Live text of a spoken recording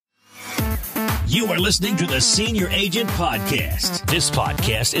You are listening to the Senior Agent Podcast. This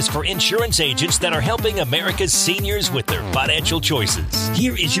podcast is for insurance agents that are helping America's seniors with their financial choices.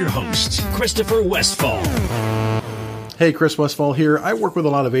 Here is your host, Christopher Westfall. Hey, Chris Westfall here. I work with a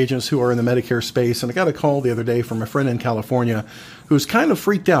lot of agents who are in the Medicare space, and I got a call the other day from a friend in California who's kind of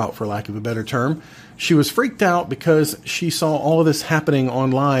freaked out, for lack of a better term. She was freaked out because she saw all of this happening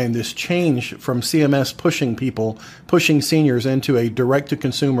online, this change from CMS pushing seniors into a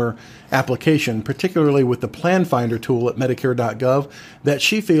direct-to-consumer application, particularly with the Plan Finder tool at Medicare.gov, that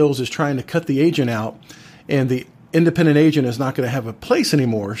she feels is trying to cut the agent out, and the independent agent is not going to have a place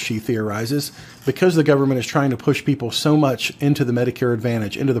anymore, she theorizes, because the government is trying to push people so much into the Medicare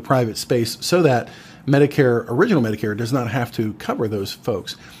Advantage, into the private space, so that original Medicare, does not have to cover those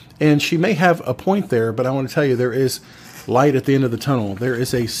folks. And she may have a point there, but I want to tell you there is light at the end of the tunnel. There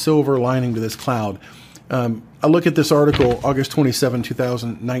is a silver lining to this cloud. I look at this article, August 27,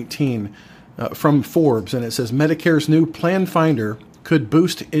 2019, from Forbes, and it says Medicare's new Plan Finder could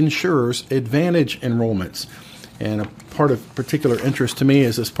boost insurers' Advantage enrollments. And a part of particular interest to me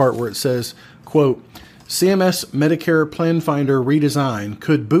is this part where it says, quote, CMS Medicare Plan Finder redesign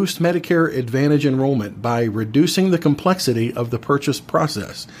could boost Medicare Advantage enrollment by reducing the complexity of the purchase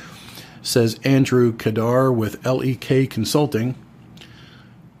process, says Andrew Kadar with LEK Consulting,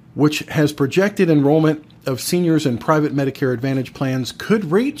 which has projected enrollment of seniors in private Medicare Advantage plans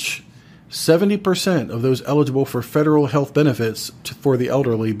could reach 70% of those eligible for federal health benefits for the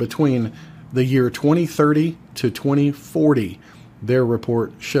elderly between the year 2030 to 2040, their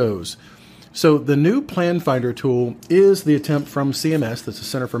report shows. So the new Plan Finder tool is the attempt from CMS, that's the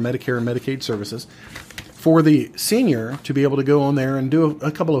Center for Medicare and Medicaid Services, for the senior to be able to go on there and do a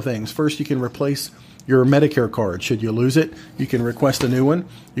couple of things. First, you can replace your Medicare card. Should you lose it, you can request a new one.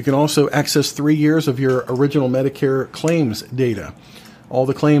 You can also access 3 years of your original Medicare claims data, all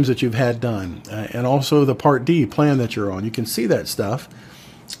the claims that you've had done, and also the Part D plan that you're on. You can see that stuff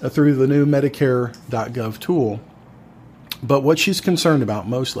through the new Medicare.gov tool. But what she's concerned about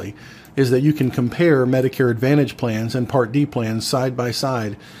mostly is that you can compare Medicare Advantage plans and Part D plans side by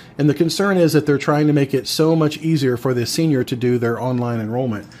side. And the concern is that they're trying to make it so much easier for the senior to do their online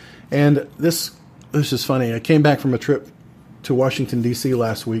enrollment. And this is funny. I came back from a trip to Washington, D.C.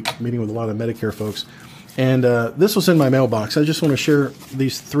 last week, meeting with a lot of Medicare folks. And this was in my mailbox. I just want to share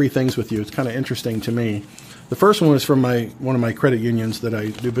these three things with you. It's kind of interesting to me. The first one is from one of my credit unions that I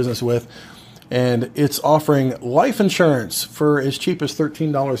do business with, and it's offering life insurance for as cheap as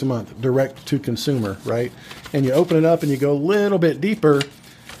 $13 a month, direct to consumer, right? And you open it up and you go a little bit deeper,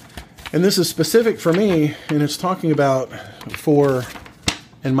 and this is specific for me, and it's talking about for,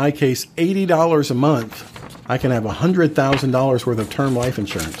 in my case, $80 a month, I can have $100,000 worth of term life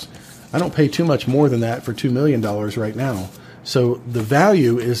insurance. I don't pay too much more than that for $2 million right now. So the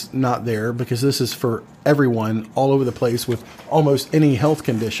value is not there because this is for everyone all over the place with almost any health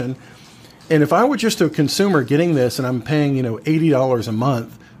condition. And if I were just a consumer getting this and I'm paying, $80 a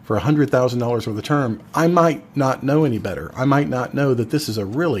month for $100,000 worth of term, I might not know any better. I might not know that this is a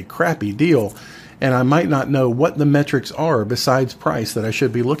really crappy deal, and I might not know what the metrics are besides price that I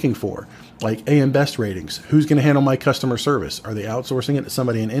should be looking for, like AM Best ratings. Who's going to handle my customer service? Are they outsourcing it to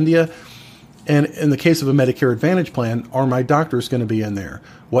somebody in India? And in the case of a Medicare Advantage plan, are my doctors going to be in there?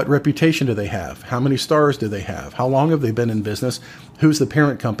 What reputation do they have? How many stars do they have? How long have they been in business? Who's the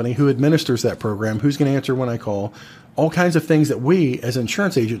parent company? Who administers that program? Who's going to answer when I call? All kinds of things that we as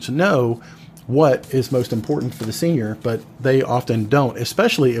insurance agents know what is most important for the senior, but they often don't,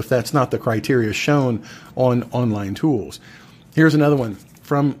 especially if that's not the criteria shown on online tools. Here's another one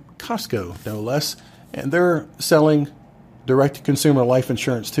from Costco, no less, and they're selling direct-to-consumer life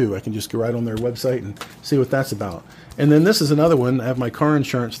insurance too. I can just go right on their website and see what that's about. And then this is another one. I have my car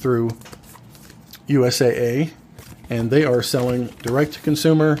insurance through USAA, and they are selling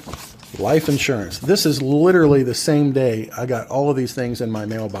direct-to-consumer life insurance. This is literally the same day I got all of these things in my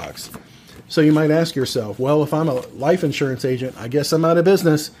mailbox. So you might ask yourself, well, if I'm a life insurance agent, I guess I'm out of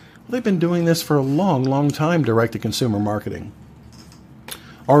business. Well, they've been doing this for a long, long time, direct-to-consumer marketing.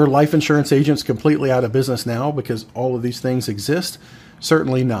 Are life insurance agents completely out of business now because all of these things exist?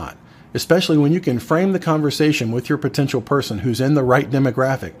 Certainly not, especially when you can frame the conversation with your potential person who's in the right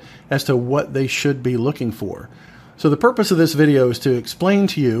demographic as to what they should be looking for. So the purpose of this video is to explain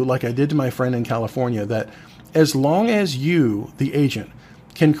to you, like I did to my friend in California, that as long as you, the agent,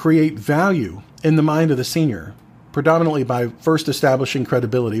 can create value in the mind of the senior, predominantly by first establishing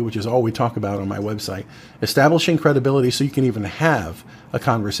credibility, which is all we talk about on my website, establishing credibility so you can even have a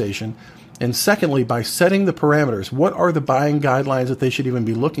conversation. And secondly, by setting the parameters. What are the buying guidelines that they should even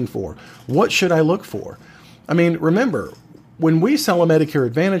be looking for? What should I look for? I mean, remember, when we sell a Medicare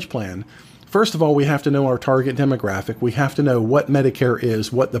Advantage plan, First of all, we have to know our target demographic. We have to know what Medicare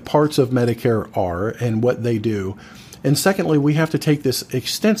is, what the parts of Medicare are, and what they do. And secondly, we have to take this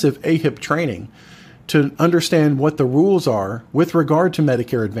extensive AHIP training to understand what the rules are with regard to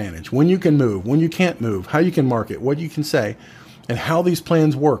Medicare Advantage, when you can move, when you can't move, how you can market, what you can say, and how these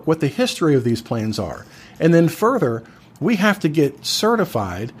plans work, what the history of these plans are. And then further, we have to get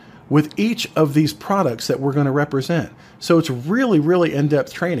certified with each of these products that we're going to represent. So it's really, really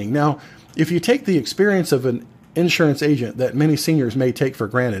in-depth training. Now, if you take the experience of an insurance agent that many seniors may take for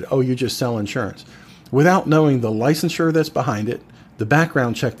granted, oh, you just sell insurance, without knowing the licensure that's behind it, the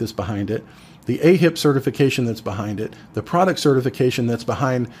background check that's behind it, the AHIP certification that's behind it, the product certification that's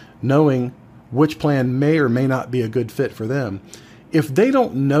behind knowing which plan may or may not be a good fit for them. If they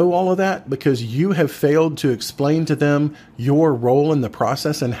don't know all of that because you have failed to explain to them your role in the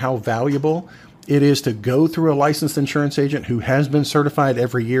process and how valuable it is to go through a licensed insurance agent who has been certified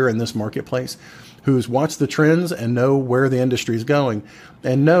every year in this marketplace, who's watched the trends and know where the industry is going,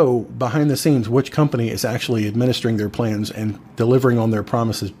 and know behind the scenes which company is actually administering their plans and delivering on their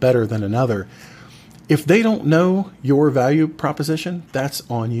promises better than another. If they don't know your value proposition, that's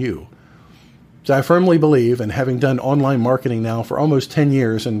on you. So I firmly believe, and having done online marketing now for almost 10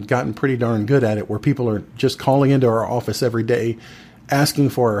 years and gotten pretty darn good at it, where people are just calling into our office every day asking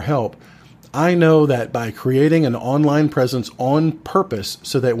for our help, I know that by creating an online presence on purpose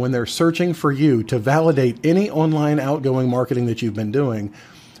so that when they're searching for you to validate any online outgoing marketing that you've been doing,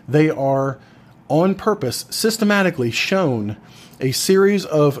 they are on purpose systematically shown a series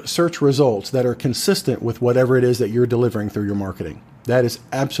of search results that are consistent with whatever it is that you're delivering through your marketing. That is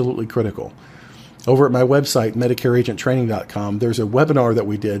absolutely critical. Over at my website, MedicareAgentTraining.com, there's a webinar that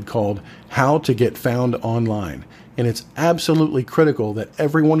we did called How to Get Found Online. And it's absolutely critical that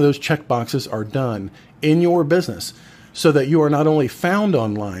every one of those checkboxes are done in your business so that you are not only found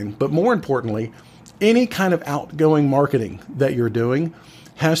online, but more importantly, any kind of outgoing marketing that you're doing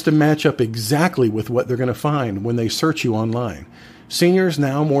has to match up exactly with what they're going to find when they search you online. Seniors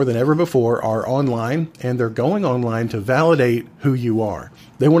now more than ever before are online, and they're going online to validate who you are.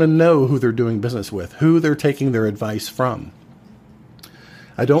 They want to know who they're doing business with, who they're taking their advice from.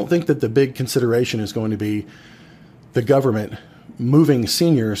 I don't think that the big consideration is going to be the government moving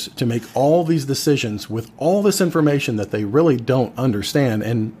seniors to make all these decisions with all this information that they really don't understand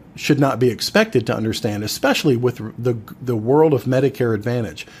and should not be expected to understand, especially with the world of Medicare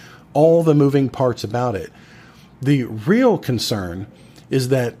Advantage, all the moving parts about it. The real concern is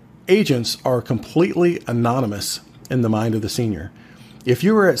that agents are completely anonymous in the mind of the senior. If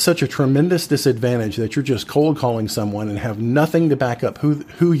you are at such a tremendous disadvantage that you're just cold calling someone and have nothing to back up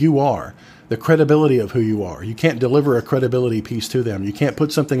who you are, the credibility of who you are, you can't deliver a credibility piece to them. You can't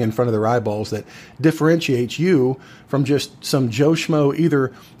put something in front of their eyeballs that differentiates you from just some Joe Schmo, either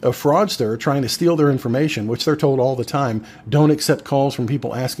a fraudster trying to steal their information, which they're told all the time, don't accept calls from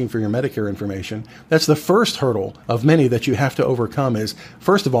people asking for your Medicare information. That's the first hurdle of many that you have to overcome is,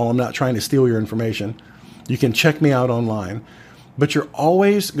 first of all, I'm not trying to steal your information. You can check me out online. But you're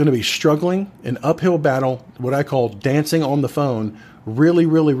always going to be struggling an uphill battle, what I call dancing on the phone, really,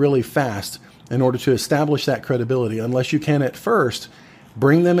 really, really fast in order to establish that credibility, unless you can at first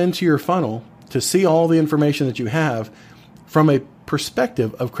bring them into your funnel to see all the information that you have from a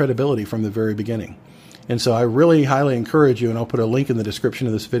perspective of credibility from the very beginning. And so I really highly encourage you, and I'll put a link in the description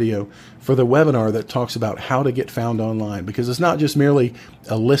of this video for the webinar that talks about how to get found online, because it's not just merely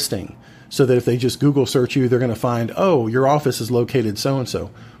a listing so that if they just Google search you, they're going to find, oh, your office is located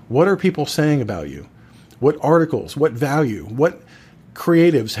so-and-so. What are people saying about you? What articles, what value, what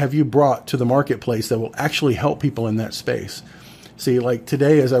creatives have you brought to the marketplace that will actually help people in that space? See, like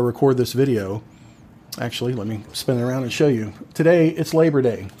today as I record this video, actually, let me spin it around and show you. Today, it's Labor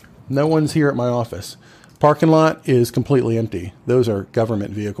Day. No one's here at my office. Parking lot is completely empty. Those are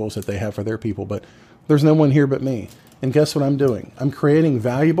government vehicles that they have for their people, but there's no one here but me. And guess what I'm doing? I'm creating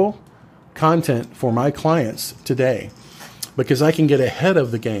valuable content for my clients today because I can get ahead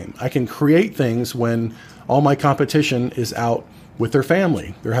of the game. I can create things when all my competition is out with their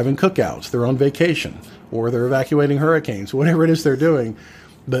family. They're having cookouts, they're on vacation, or they're evacuating hurricanes, whatever it is they're doing.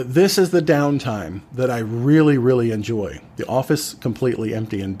 But this is the downtime that I really, really enjoy. The office completely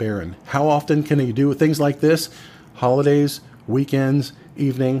empty and barren. How often can you do things like this? Holidays, weekends,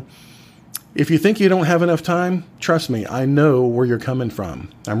 evening. If you think you don't have enough time, trust me, I know where you're coming from.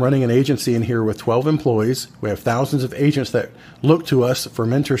 I'm running an agency in here with 12 employees. We have thousands of agents that look to us for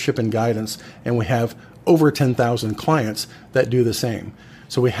mentorship and guidance, and we have over 10,000 clients that do the same.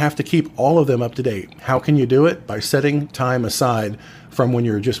 So we have to keep all of them up to date. How can you do it? By setting time aside from when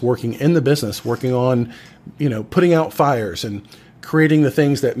you're just working in the business, working on, putting out fires and creating the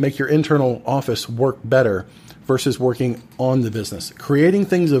things that make your internal office work better versus working on the business. Creating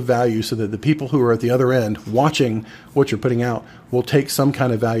things of value so that the people who are at the other end watching what you're putting out will take some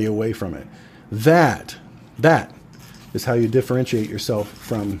kind of value away from it. That is how you differentiate yourself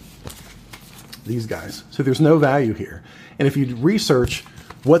from these guys. So there's no value here. And if you research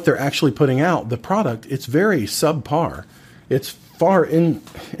what they're actually putting out, the product, it's very subpar. It's far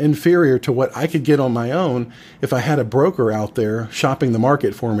inferior to what I could get on my own if I had a broker out there shopping the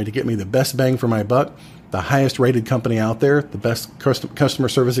market for me to get me the best bang for my buck, the highest rated company out there, the best customer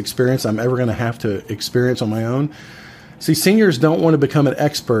service experience I'm ever going to have to experience on my own. See, seniors don't want to become an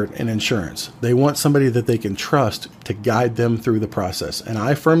expert in insurance. They want somebody that they can trust to guide them through the process. And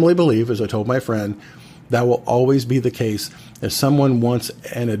I firmly believe, as I told my friend, that will always be the case if someone wants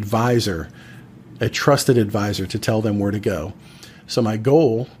an advisor, a trusted advisor, to tell them where to go. So my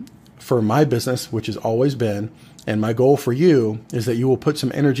goal for my business, which has always been, and my goal for you, is that you will put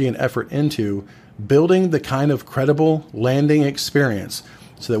some energy and effort into building the kind of credible landing experience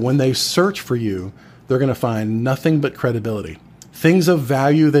so that when they search for you, they're going to find nothing but credibility, things of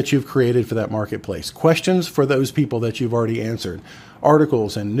value that you've created for that marketplace, questions for those people that you've already answered,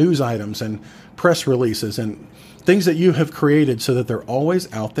 articles and news items and press releases and things that you have created so that they're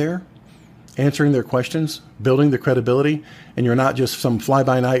always out there answering their questions, building the credibility, and you're not just some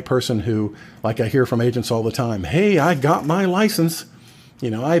fly-by-night person who, like I hear from agents all the time, hey, I got my license.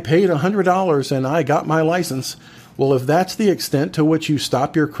 I paid $100 and I got my license. Well, if that's the extent to which you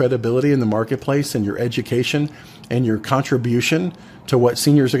stop your credibility in the marketplace and your education and your contribution to what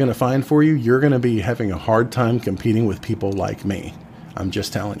seniors are going to find for you, you're going to be having a hard time competing with people like me. I'm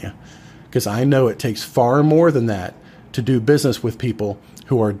just telling you, because I know it takes far more than that to do business with people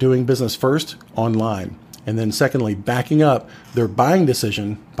who are doing business first online, and then secondly, backing up their buying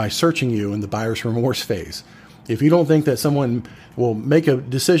decision by searching you in the buyer's remorse phase. If you don't think that someone will make a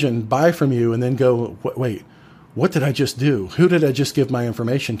decision, buy from you, and then go, wait, what did I just do? Who did I just give my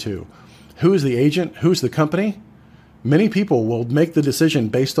information to? Who is the agent? Who's the company? Many people will make the decision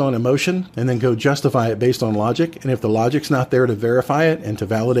based on emotion and then go justify it based on logic. And if the logic's not there to verify it and to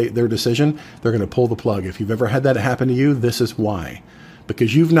validate their decision, they're going to pull the plug. If you've ever had that happen to you, this is why.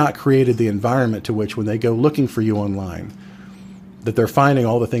 Because you've not created the environment to which when they go looking for you online, that they're finding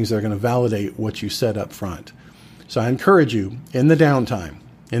all the things that are going to validate what you said up front. So I encourage you, in the downtime,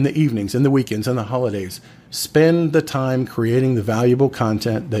 in the evenings, in the weekends, in the holidays, spend the time creating the valuable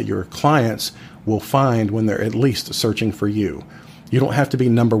content that your clients will find when they're at least searching for you. You don't have to be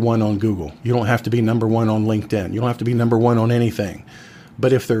number one on Google. You don't have to be number one on LinkedIn. You don't have to be number one on anything.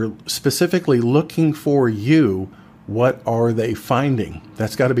 But if they're specifically looking for you, what are they finding?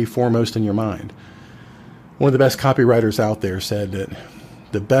 That's got to be foremost in your mind. One of the best copywriters out there said that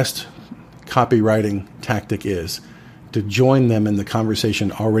the best copywriting tactic is to join them in the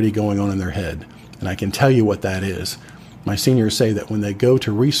conversation already going on in their head. And I can tell you what that is. My seniors say that when they go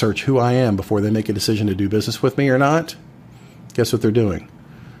to research who I am before they make a decision to do business with me or not, guess what they're doing?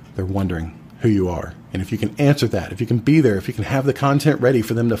 They're wondering who you are. And if you can answer that, if you can be there, if you can have the content ready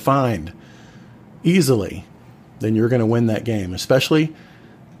for them to find easily, then you're going to win that game, especially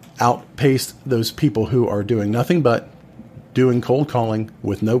outpace those people who are doing nothing but doing cold calling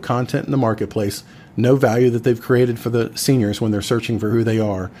with no content in the marketplace, no value that they've created for the seniors when they're searching for who they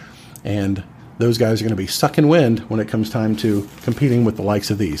are. And those guys are going to be sucking wind when it comes time to competing with the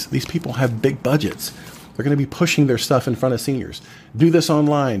likes of these. These people have big budgets. They're going to be pushing their stuff in front of seniors. Do this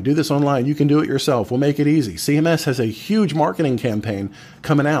online. Do this online. You can do it yourself. We'll make it easy. CMS has a huge marketing campaign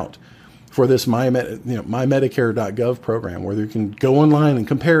coming out for this mymedicare.gov program where you can go online and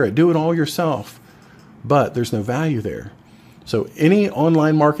compare it. Do it all yourself. But there's no value there. So any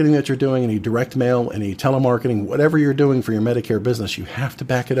online marketing that you're doing, any direct mail, any telemarketing, whatever you're doing for your Medicare business, you have to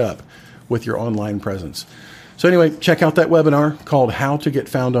back it up with your online presence. So anyway, check out that webinar called How to Get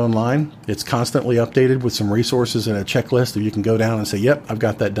Found Online. It's constantly updated with some resources and a checklist that you can go down and say, yep, I've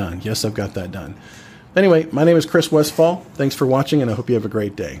got that done. Yes, I've got that done. Anyway, my name is Chris Westfall. Thanks for watching, and I hope you have a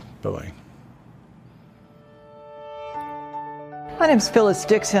great day. Bye-bye. My name is Phyllis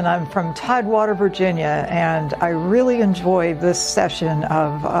Dixon. I'm from Tidewater, Virginia, and I really enjoyed this session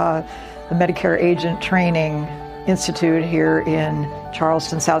of the Medicare Agent Training Institute here in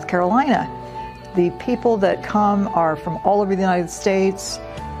Charleston, South Carolina. The people that come are from all over the United States,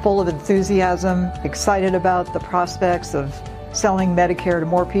 full of enthusiasm, excited about the prospects of selling Medicare to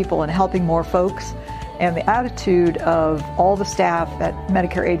more people and helping more folks. And the attitude of all the staff at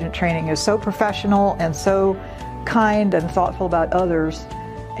Medicare Agent Training is so professional and so kind and thoughtful about others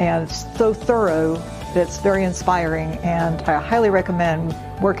and so thorough that it's very inspiring, and I highly recommend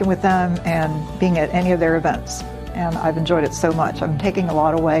working with them and being at any of their events. and I've enjoyed it so much. I'm taking a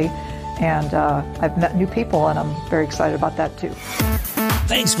lot away, and I've met new people, and I'm very excited about that too.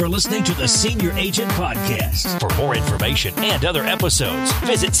 Thanks for listening to the Senior Agent Podcast. For more information and other episodes,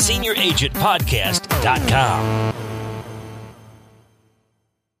 visit senioragentpodcast.com.